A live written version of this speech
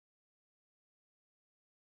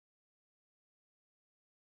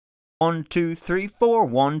1, 2, 3, 4,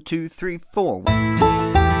 1, 2, 3, 4.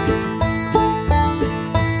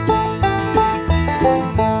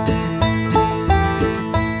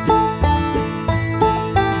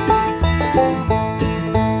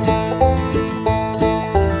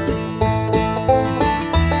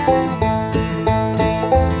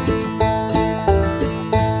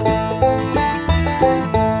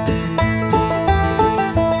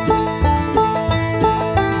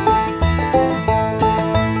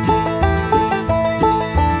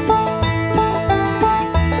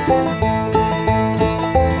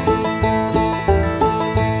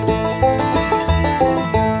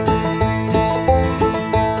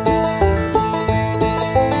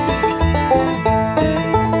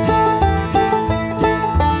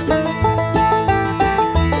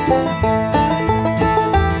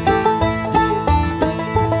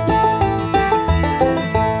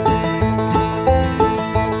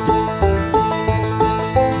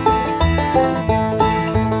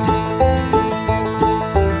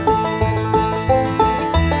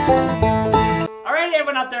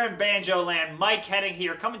 Out there in Banjo land, Mike Heading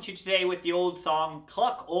here, coming to you today with the old song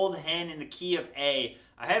Cluck Old Hen in the key of A.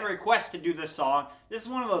 I had a request to do this song. This is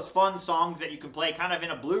one of those fun songs that you can play kind of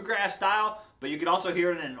in a bluegrass style, but you could also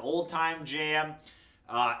hear it in an old-time jam.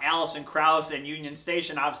 Alison Krauss and Union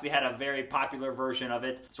Station obviously had a very popular version of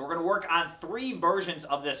it. So we're going to work on 3 versions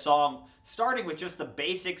of this song, starting with just the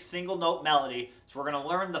basic single note melody. So we're going to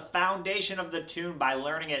learn the foundation of the tune by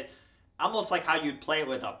learning it almost like how you'd play it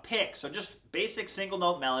with a pick. So just basic single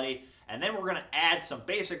note melody, and then we're going to add some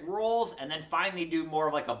basic rolls, and then finally do more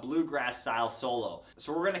of like a bluegrass style solo.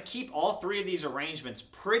 So we're going to keep all 3 of these arrangements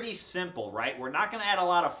pretty simple, right? We're not going to add a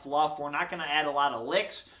lot of fluff. We're not going to add a lot of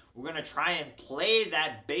licks. We're going to try and play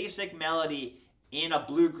that basic melody in a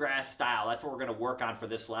bluegrass style. That's what we're going to work on for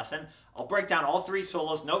this lesson. I'll break down all 3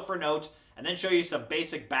 solos note for note, and then show you some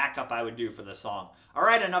basic backup I would do for the song. All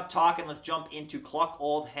right, enough talking. Let's jump into Cluck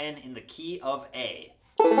Old Hen in the key of A.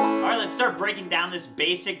 All right, let's start breaking down this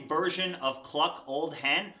basic version of Cluck Old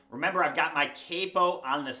Hen. Remember, I've got my capo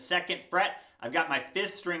on the 2nd fret. I've got my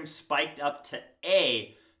 5th string spiked up to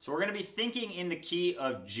A. So we're going to be thinking in the key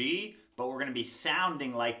of G, but we're going to be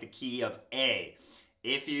sounding like the key of A.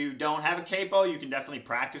 If you don't have a capo, you can definitely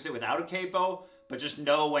practice it without a capo, but just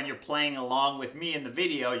know when you're playing along with me in the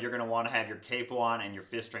video, you're going to want to have your capo on and your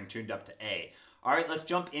 5th string tuned up to A. All right, let's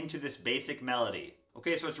jump into this basic melody.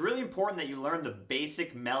 Okay, so it's really important that you learn the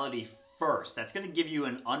basic melody first. That's going to give you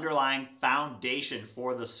an underlying foundation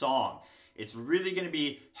for the song. It's really going to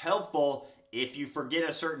be helpful if you forget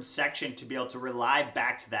a certain section to be able to rely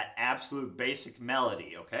back to that absolute basic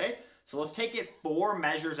melody, okay? So let's take it 4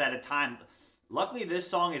 measures at a time. Luckily, this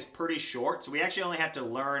song is pretty short, so we actually only have to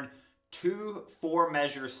learn 2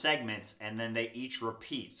 4-measure segments, and then they each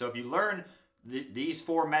repeat. So if you learn these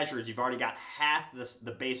 4 measures, you've already got half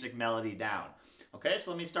the basic melody down. Okay,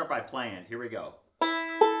 so let me start by playing it. Here we go.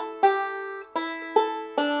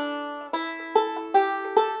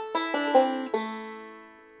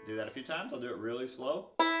 Do that a few times. I'll do it really slow.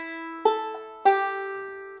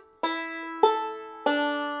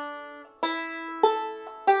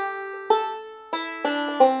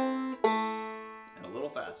 And a little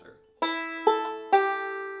faster.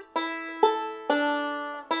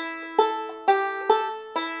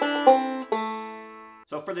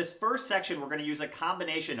 So for this first section, we're going to use a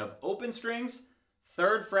combination of open strings,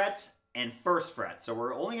 3rd frets, and 1st fret. So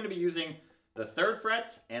we're only going to be using the 3rd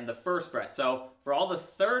frets and the 1st fret. So for all the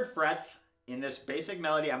 3rd frets in this basic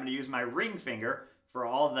melody, I'm going to use my ring finger. For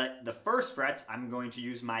all the 1st frets, I'm going to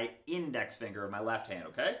use my index finger of my left hand,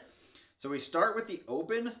 okay? So we start with the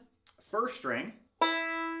open 1st string,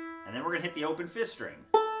 and then we're going to hit the open 5th string.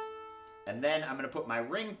 And then I'm going to put my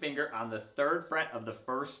ring finger on the 3rd fret of the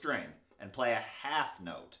 1st string and play a half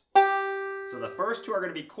note. So the first 2 are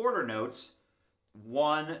going to be quarter notes,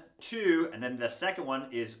 1, 2, and then the second one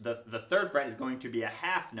is, the 3rd fret is going to be a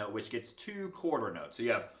half note, which gets 2 quarter notes. So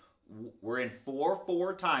you have, we're in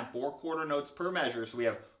 4/4 time, 4 quarter notes per measure. So we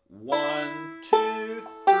have 1, 2,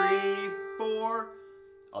 3, 4.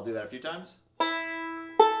 I'll do that a few times.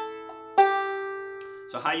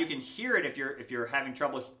 So how you can hear it if you're having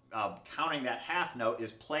trouble counting that half note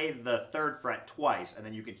is play the 3rd fret twice, and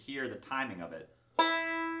then you can hear the timing of it.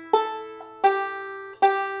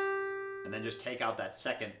 And then just take out that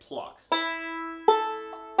 2nd pluck. But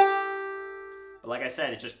like I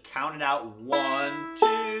said, it's just count it out 1,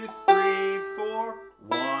 2, 3, 4,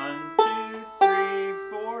 1, 2, 3,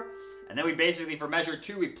 4. And then we basically, for measure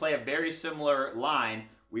 2, we play a very similar line.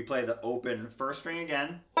 We play the open 1st string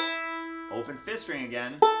again, open 5th string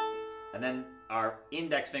again, and then our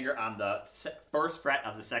index finger on the 1st fret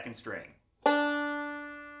of the 2nd string.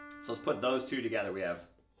 So let's put those two together. We have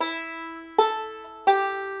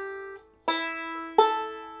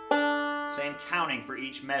same counting for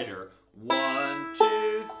each measure. 1,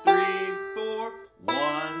 2, 3, 4.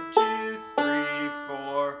 1, 2, 3,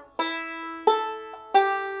 4.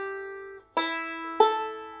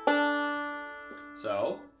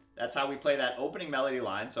 So that's how we play that opening melody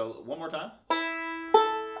line. So one more time.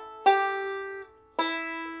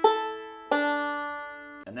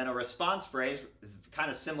 And then a response phrase is kind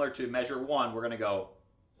of similar to measure 1. We're going to go.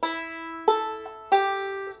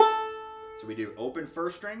 So we do open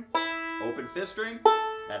first string, open fifth string,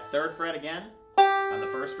 that third fret again on the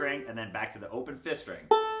first string, and then back to the open fifth string.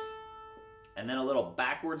 And then a little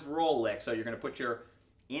backwards roll lick. So you're going to put your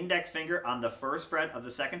index finger on the first fret of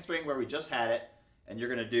the second string where we just had it, and you're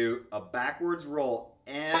going to do a backwards roll,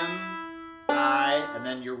 M, I, and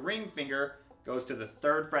then your ring finger goes to the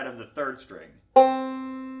third fret of the third string.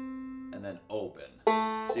 And then open.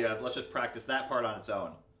 So you have, let's just practice that part on its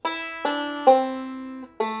own.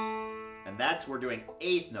 And that's, we're doing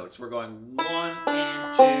eighth notes. We're going 1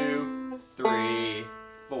 and 2, 3,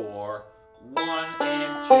 4. 1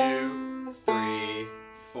 and 2, 3,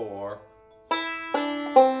 4.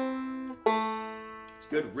 It's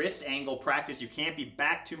good wrist angle practice. You can't be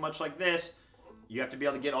back too much like this. You have to be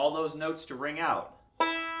able to get all those notes to ring out.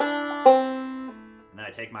 And then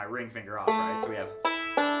I take my ring finger off, right? So we have.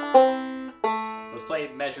 Let's play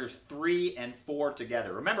measures 3 and 4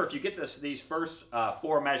 together. Remember, if you get these first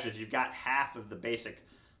 4 measures, you've got half of the basic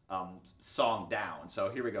song down. So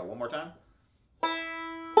here we go. One more time.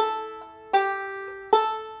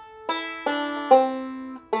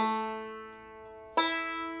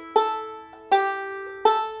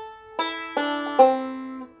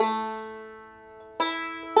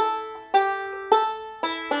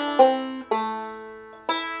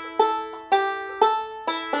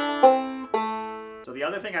 The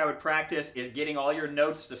other thing I would practice is getting all your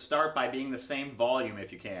notes to start by being the same volume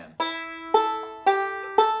if you can.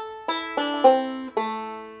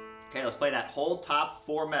 Okay, let's play that whole top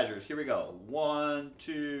 4 measures. Here we go. 1,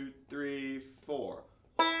 2, 3, 4.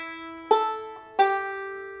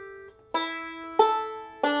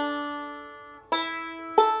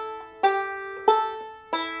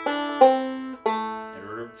 And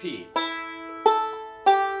repeat.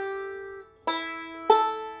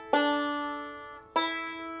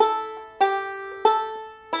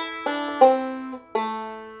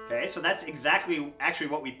 So that's actually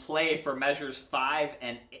what we play for measures 5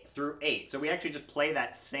 and through 8. So we actually just play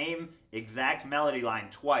that same exact melody line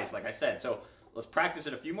twice, like I said. So let's practice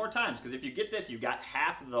it a few more times, because if you get this, you've got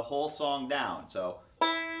half of the whole song down. So.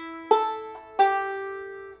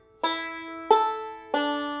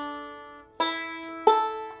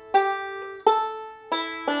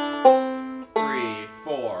 3,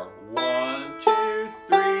 4. 1, 2,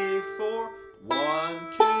 3, 4. 1,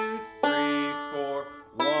 2, 3, 4.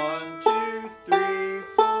 1, 2, 3,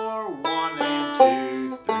 4. 1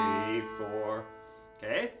 and 2, 3, 4.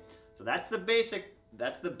 Okay, so that's the basic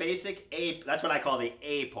A. That's what I call the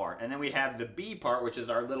A part. And then we have the B part, which is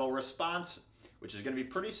our little response, which is going to be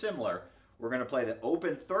pretty similar. We're going to play the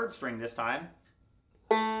open third string this time,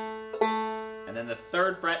 and then the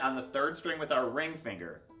third fret on the third string with our ring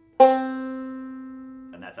finger.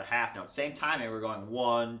 And that's a half note. Same timing. We're going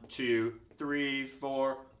 1, 2, 3,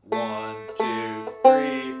 4. 1, 2,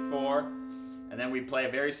 3, 4. And then we play a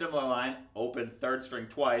very similar line, open third string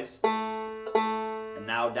twice. And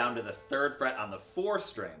now down to the third fret on the fourth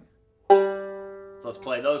string. So let's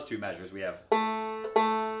play those 2 measures. We have.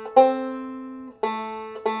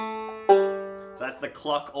 So that's the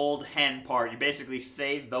Cluck Old Hen part. You basically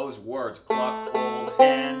say those words, Cluck Old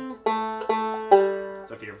Hen.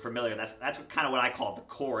 So if you're familiar, that's kind of what I call the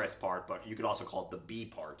chorus part, but you could also call it the B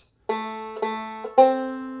part.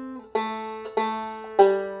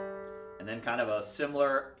 And then kind of a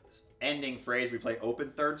similar ending phrase, we play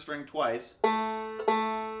open third string twice,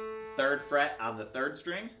 third fret on the third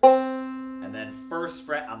string, and then first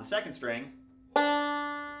fret on the second string,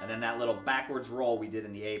 and then that little backwards roll we did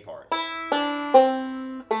in the A part.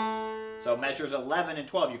 So measures 11 and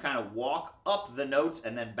 12, you kind of walk up the notes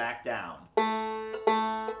and then back down.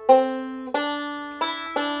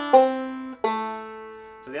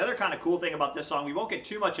 So the other kind of cool thing about this song, we won't get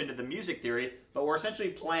too much into the music theory, but we're essentially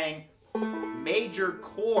playing major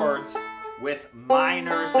chords with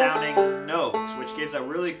minor sounding notes, which gives a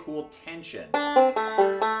really cool tension.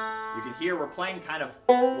 You can hear we're playing kind of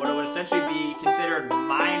what would essentially be considered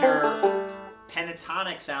minor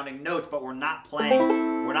pentatonic sounding notes, but we're not playing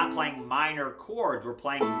minor chords. We're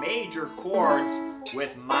playing major chords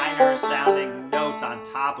with minor sounding notes on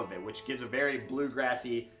top of it, which gives a very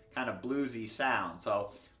bluegrassy kind of bluesy sound.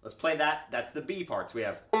 So let's play that. That's the B part. So we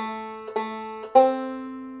have.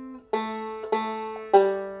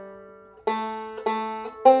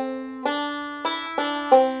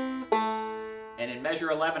 And in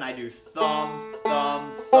measure 11, I do thumb,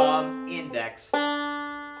 thumb, thumb, index,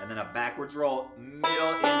 and then a backwards roll,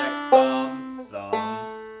 middle, index, thumb, thumb.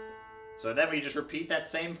 So then we just repeat that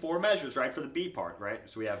same 4 measures, right, for the B part, right?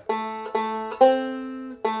 So we have.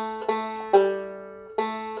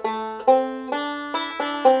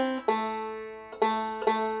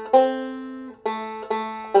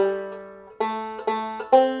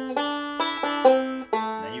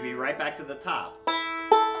 And then you be right back to the top.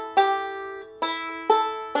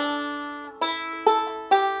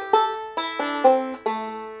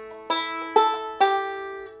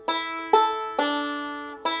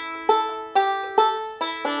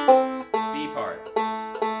 B part.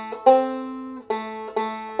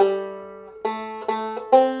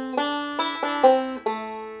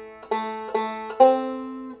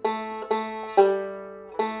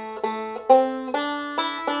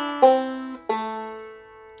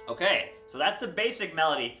 Okay, so that's the basic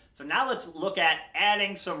melody. So now let's look at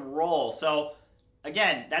adding some roll. So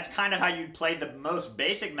again, that's kind of how you play the most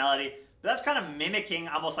basic melody. But that's kind of mimicking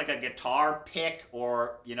almost like a guitar pick,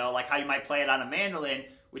 or, you know, like how you might play it on a mandolin,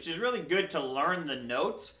 which is really good to learn the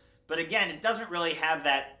notes. But again, it doesn't really have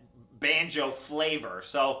that banjo flavor.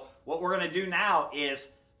 So what we're going to do now is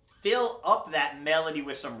fill up that melody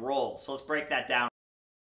with some roll. So let's break that down.